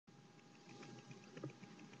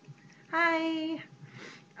Hi.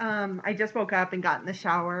 I just woke up and got in the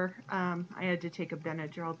shower. I had to take a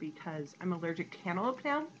Benadryl because I'm allergic to cantaloupe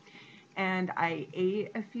now. And I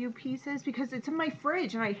ate a few pieces because it's in my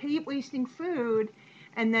fridge and I hate wasting food.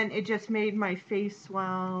 And then it just made my face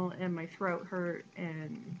swell and my throat hurt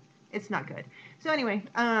and it's not good. So anyway,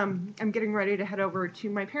 I'm getting ready to head over to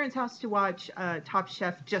my parents' house to watch Top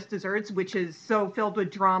Chef Just Desserts, which is so filled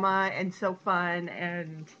with drama and so fun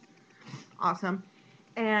and awesome.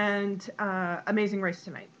 And Amazing Race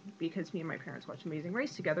tonight because me and my parents watch Amazing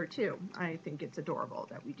Race together too. I think it's adorable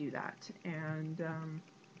that we do that. And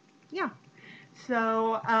yeah,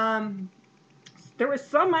 so there was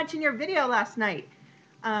so much in your video last night.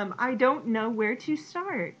 I don't know where to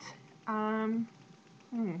start. Um,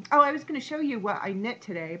 Oh, I was going to show you what I knit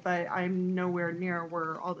today, but I'm nowhere near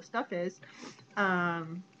where all the stuff is. I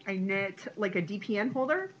knit like a DPN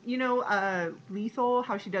holder. You know, Lethal,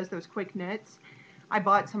 how she does those quick knits. I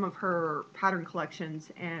bought some of her pattern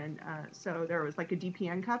collections, and so there was like a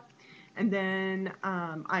DPN cup. And then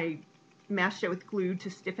I mashed it with glue to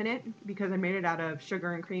stiffen it because I made it out of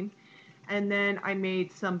sugar and cream. And then I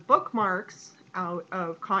made some bookmarks out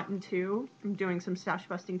of cotton too. I'm doing some stash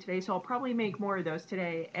busting today, so I'll probably make more of those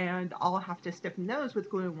today, and I'll have to stiffen those with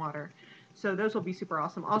glue and water. So those will be super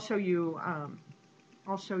awesome. I'll show you.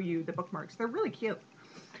 I'll show you the bookmarks. They're really cute.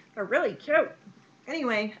 They're really cute.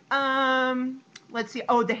 Anyway, let's see.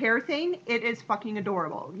 Oh, the hair thing. It is fucking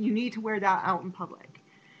adorable. You need to wear that out in public.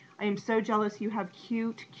 I am so jealous you have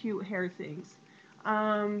cute, cute hair things.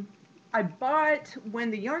 I bought, when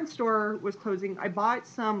the yarn store was closing, I bought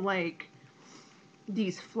some like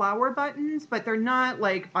these flower buttons, but they're not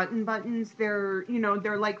like buttons. They're,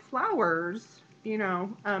 they're like flowers,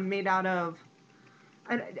 made out of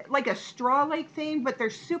like a straw-like thing, but they're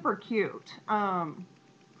super cute.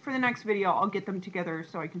 For the next video, I'll get them together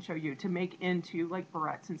so I can show you to make into like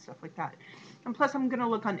barrettes and stuff like that. And plus, I'm gonna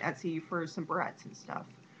look on Etsy for some barrettes and stuff.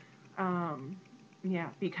 Yeah,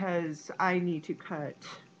 because I need to cut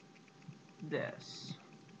this.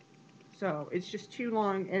 So it's just too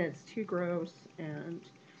long and it's too gross and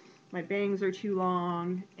my bangs are too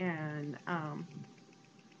long and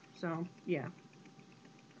so yeah,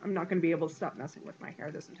 I'm not going to be able to stop messing with my hair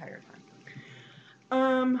this entire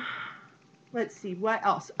time. Let's see what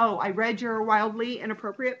else. Oh, I read your Wildly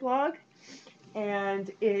Inappropriate blog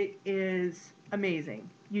and it is amazing.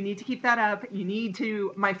 You need to keep that up. You need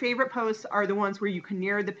to, my favorite posts are the ones where you can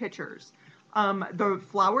mirror the pictures. The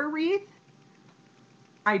flower wreath,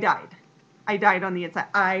 I died. I died on the inside.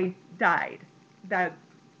 I died. That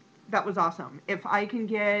was awesome. If I can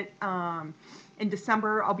get in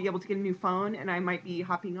December, I'll be able to get a new phone, and I might be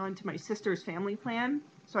hopping on to my sister's family plan,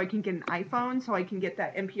 so I can get an iPhone, so I can get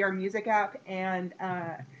that NPR Music app and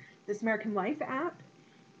This American Life app,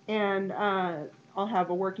 and I'll have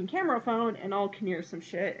a working camera phone, and I'll mirror some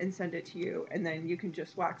shit and send it to you, and then you can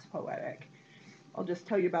just wax poetic. I'll just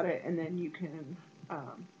tell you about it, and then you can.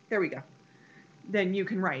 There we go. Then you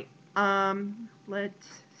can write. Let's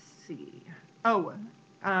see. Oh,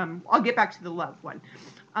 I'll get back to the love one.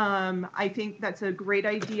 I think that's a great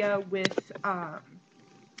idea with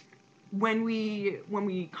when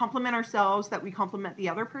we compliment ourselves, that we compliment the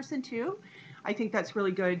other person too. I think that's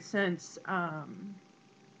really good since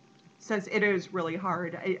it is really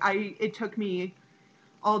hard. It took me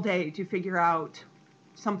all day to figure out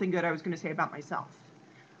something good I was going to say about myself.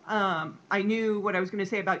 I knew what I was going to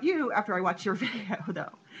say about you after I watched your video,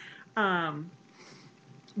 though.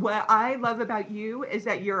 What I love about you is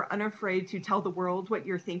that you're unafraid to tell the world what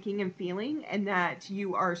you're thinking and feeling, and that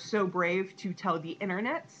you are so brave to tell the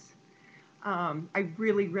internets. I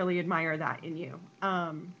really, really admire that in you.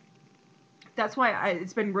 That's why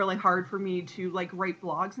it's been really hard for me to like write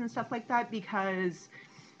blogs and stuff like that, because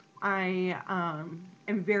I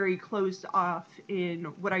am very closed off in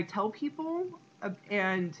what I tell people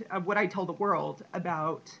and what I tell the world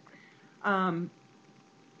about,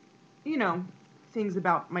 things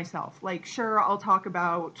about myself. Like, sure, I'll talk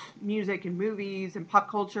about music and movies and pop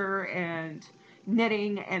culture and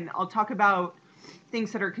knitting, and I'll talk about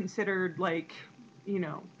things that are considered like,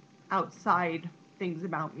 outside things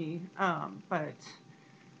about me. But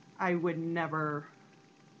I would never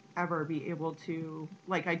ever be able to,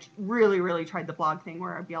 like, I really, really tried the blog thing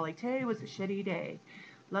where I'd be all like, today was a shitty day,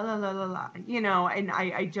 la la la la la, and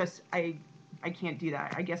I can't do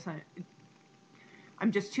that. I guess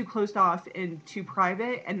I'm just too closed off and too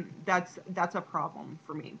private, and that's a problem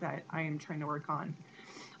for me that I am trying to work on.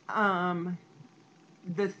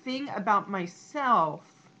 The thing about myself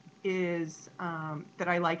is that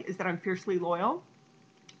I like is that I'm fiercely loyal.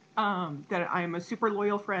 That I'm a super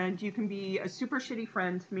loyal friend. You can be a super shitty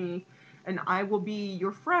friend to me, and I will be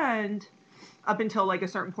your friend up until like a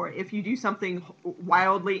certain point. If you do something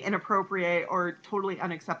wildly inappropriate or totally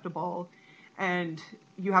unacceptable, and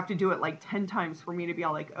you have to do it like 10 times for me to be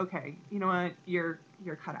all like, okay, you know what, you're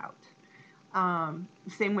cut out.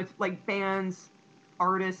 Same with like bands,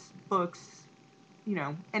 artists, books, you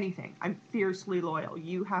know, anything. I'm fiercely loyal.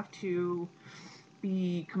 You have to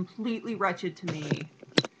be completely wretched to me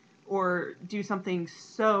or do something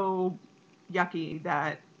so yucky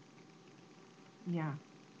that, yeah.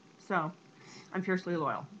 So I'm fiercely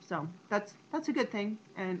loyal. So that's a good thing,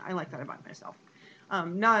 and I like that about myself.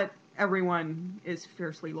 Not everyone is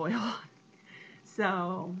fiercely loyal.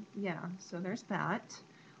 So yeah, so there's that.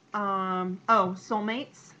 Oh,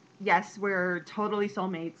 soulmates. Yes, we're totally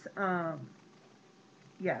soulmates.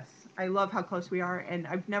 Yes, I love how close we are, and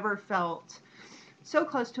I've never felt so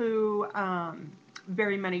close to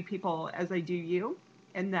very many people as I do you,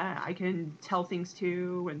 and that I can tell things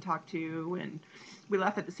to and talk to, and we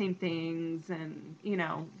laugh at the same things, and you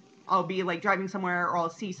know, I'll be like driving somewhere or I'll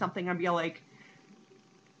see something and be like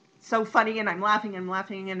so funny, and I'm laughing,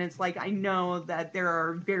 and it's like I know that there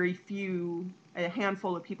are very few, a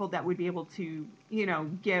handful of people that would be able to, you know,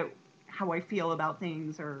 get how I feel about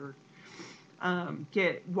things, or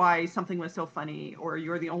get why something was so funny, or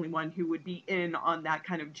you're the only one who would be in on that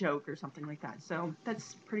kind of joke or something like that. So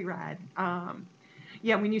that's pretty rad.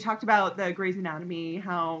 Yeah, when you talked about the Grey's Anatomy,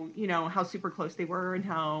 how, you know, how super close they were, and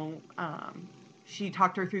how she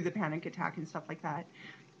talked her through the panic attack and stuff like that,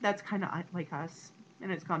 that's kind of like us,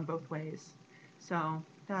 and it's gone both ways. So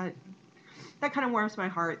that kind of warms my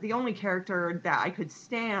heart. The only character that I could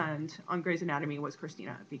stand on Grey's Anatomy was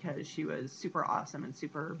Christina, because she was super awesome and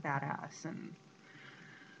super badass and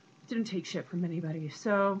didn't take shit from anybody.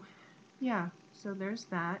 So yeah, so there's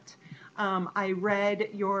that. I read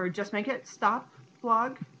your Just Make It Stop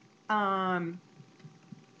blog. Um,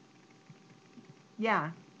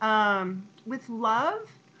 yeah. With love,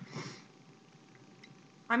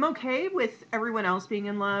 I'm okay with everyone else being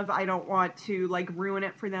in love. I don't want to like ruin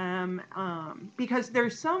it for them, because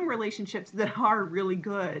there's some relationships that are really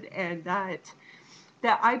good, and that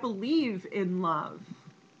I believe in love,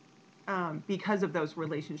 because of those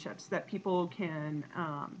relationships, that people can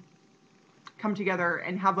come together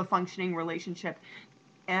and have a functioning relationship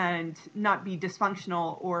and not be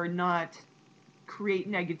dysfunctional, or not create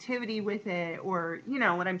negativity with it, or you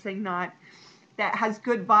know what I'm saying, not, that has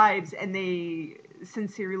good vibes and they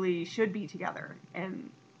sincerely should be together and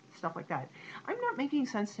stuff like that. I'm not making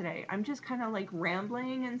sense today. I'm just kind of like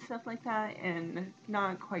rambling and stuff like that and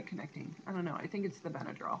not quite connecting. I don't know. I think it's the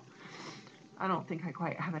Benadryl. I don't think I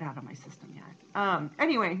quite have it out of my system yet.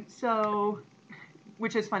 Anyway, so,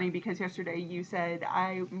 which is funny because yesterday you said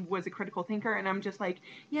I was a critical thinker, and I'm just like,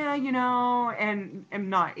 yeah, you know, and am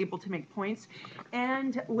not able to make points.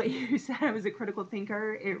 And what you said, I was a critical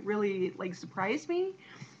thinker, it really like surprised me,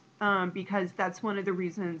 because that's one of the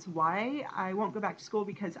reasons why I won't go back to school,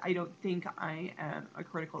 because I don't think I am a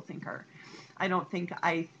critical thinker. I don't think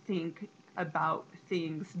I think about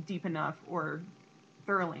things deep enough or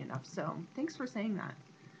thoroughly enough. So thanks for saying that.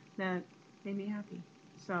 That made me happy.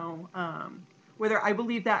 So whether I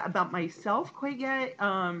believe that about myself quite yet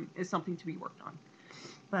is something to be worked on.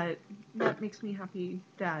 But that makes me happy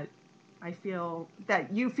that I feel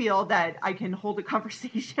that you feel that I can hold a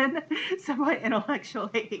conversation somewhat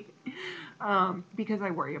intellectually, because I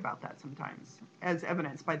worry about that sometimes, as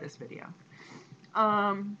evidenced by this video.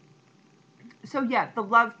 So yeah, the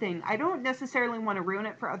love thing. I don't necessarily want to ruin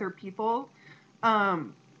it for other people.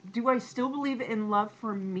 Do I still believe in love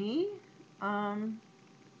for me?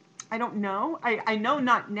 I don't know. I know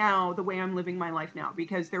not now, the way I'm living my life now,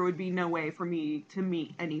 because there would be no way for me to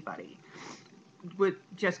meet anybody with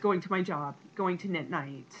just going to my job, going to knit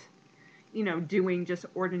night, you know, doing just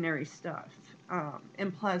ordinary stuff.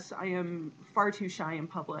 And plus, I am far too shy in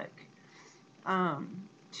public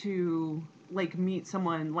to like meet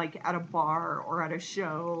someone like at a bar or at a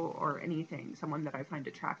show or anything, someone that I find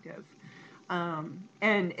attractive.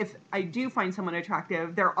 And if I do find someone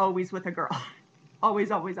attractive, they're always with a girl.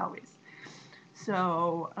 Always, always, always.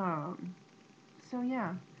 So, so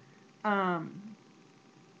yeah.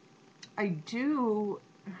 I do,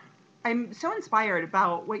 I'm so inspired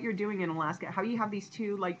about what you're doing in Alaska, how you have these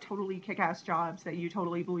two like totally kick-ass jobs that you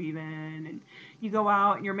totally believe in, and you go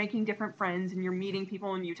out and you're making different friends and you're meeting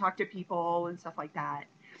people and you talk to people and stuff like that.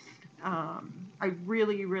 I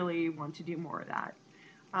really, really want to do more of that.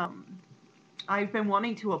 I've been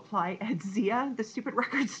wanting to apply at Zia, the stupid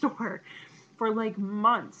record store, for like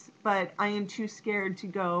months, but I am too scared to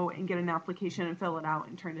go and get an application and fill it out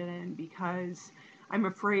and turn it in, because I'm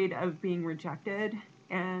afraid of being rejected,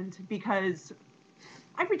 and because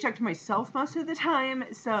I reject myself most of the time,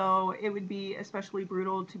 so it would be especially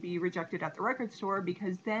brutal to be rejected at the record store,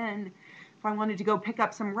 because then if I wanted to go pick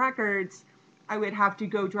up some records, I would have to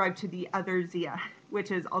go drive to the other Zia,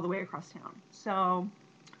 which is all the way across town. So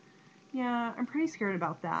yeah, I'm pretty scared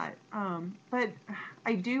about that. But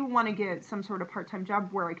I do want to get some sort of part-time job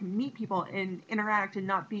where I can meet people and interact and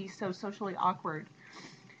not be so socially awkward.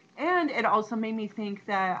 And it also made me think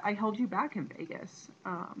that I held you back in Vegas,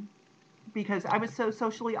 because I was so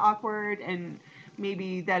socially awkward, and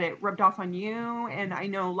maybe that it rubbed off on you. And I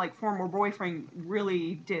know, like, former boyfriend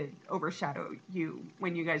really did overshadow you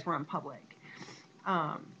when you guys were in public,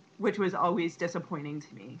 which was always disappointing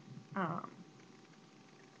to me.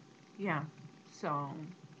 Yeah, so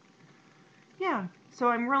yeah, so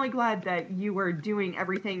I'm really glad that you were doing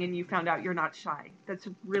everything and you found out you're not shy. That's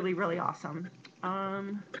really, really awesome.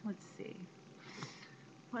 Let's see.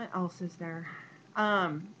 What else is there?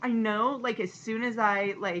 I know, like, as soon as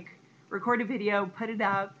I, like, record a video, put it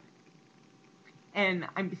up, and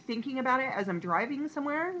I'm thinking about it as I'm driving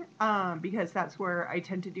somewhere, because that's where I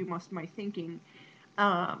tend to do most of my thinking.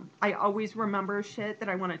 I always remember shit that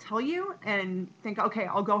I want to tell you and think, okay,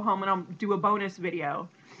 I'll go home and I'll do a bonus video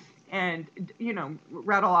and, you know,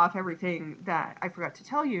 rattle off everything that I forgot to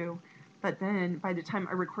tell you. But then by the time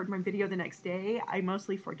I record my video the next day, I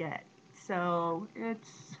mostly forget. So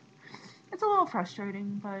it's a little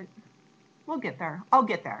frustrating, but we'll get there. I'll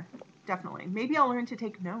get there, definitely. Maybe I'll learn to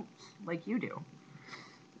take notes like you do.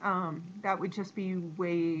 That would just be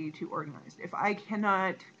way too organized. If I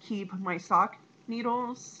cannot keep my sock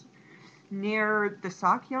needles near the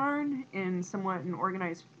sock yarn in somewhat an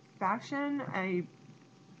organized fashion,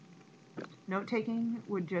 note-taking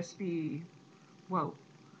would just be, whoa.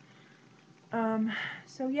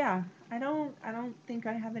 So yeah, I don't think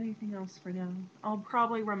I have anything else for now. I'll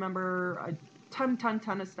probably remember a ton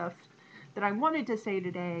of stuff that I wanted to say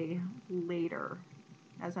today later,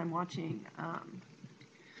 as I'm watching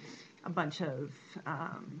a bunch of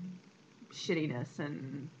shittiness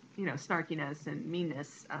and, you know, snarkiness and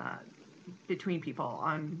meanness between people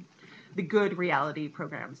on the good reality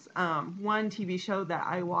programs. One TV show that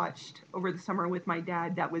I watched over the summer with my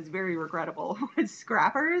dad that was very regrettable was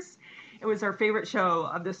Scrappers. It was our favorite show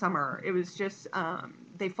of the summer. It was just,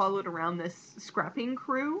 they followed around this scrapping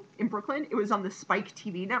crew in Brooklyn. It was on the Spike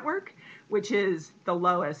TV network, which is the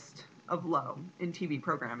lowest of low in TV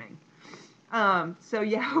programming. So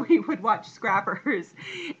yeah, we would watch Scrappers,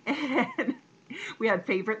 and we had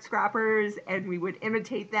favorite Scrappers, and we would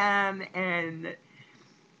imitate them, and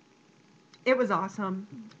it was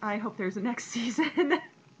awesome. I hope there's a next season.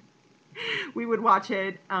 We would watch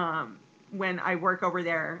it when I work over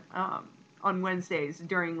there on Wednesdays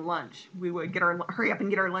during lunch. We would hurry up and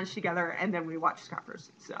get our lunch together, and then we watch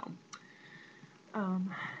Scrappers. So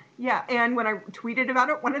yeah, and when I tweeted about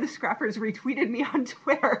it, one of the Scrappers retweeted me on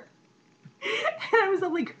Twitter. And I was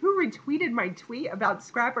like, who retweeted my tweet about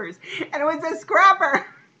Scrappers? And it was a Scrapper.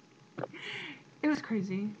 It was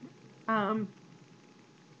crazy.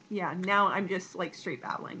 Yeah, now I'm just like straight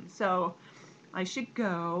babbling. So I should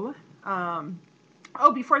go.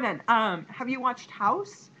 Oh, before then, have you watched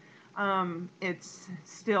House? It's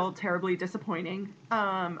still terribly disappointing.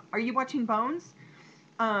 Are you watching Bones?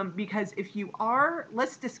 Because if you are,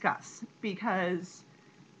 let's discuss, because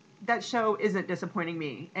that show isn't disappointing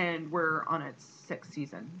me, and we're on its 6th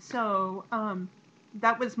season. So,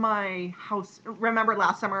 that was my House. Remember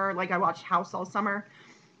last summer, like, I watched House all summer?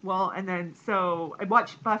 Well, and then, so I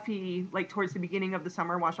watched Buffy, like, towards the beginning of the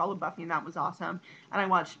summer, watched all of Buffy, and that was awesome. And I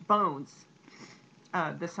watched Bones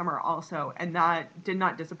this summer also, and that did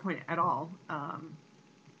not disappoint at all.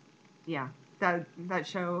 Yeah, that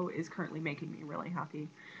show is currently making me really happy.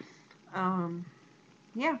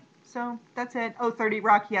 Yeah. So that's it. Oh, 30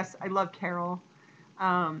 Rock. Yes, I love Carol.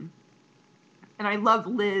 And I love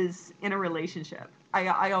Liz in a relationship.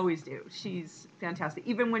 I always do. She's fantastic.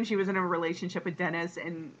 Even when she was in a relationship with Dennis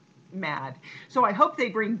and mad. So I hope they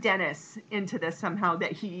bring Dennis into this somehow,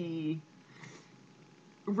 that he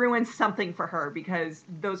ruins something for her, because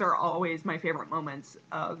those are always my favorite moments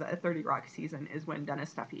of a 30 Rock season, is when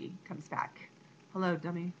Dennis Duffy comes back. Hello,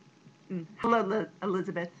 dummy. Hello,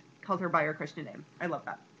 Elizabeth. Called her by her Christian name. I love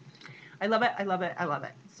that. I love it. I love it. I love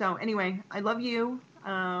it. So anyway, I love you.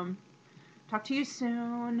 Talk to you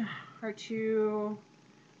soon. Heart you.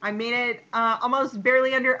 I made it almost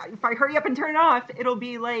barely under. If I hurry up and turn it off, it'll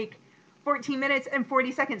be like 14 minutes and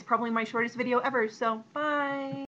 40 seconds. Probably my shortest video ever. So bye.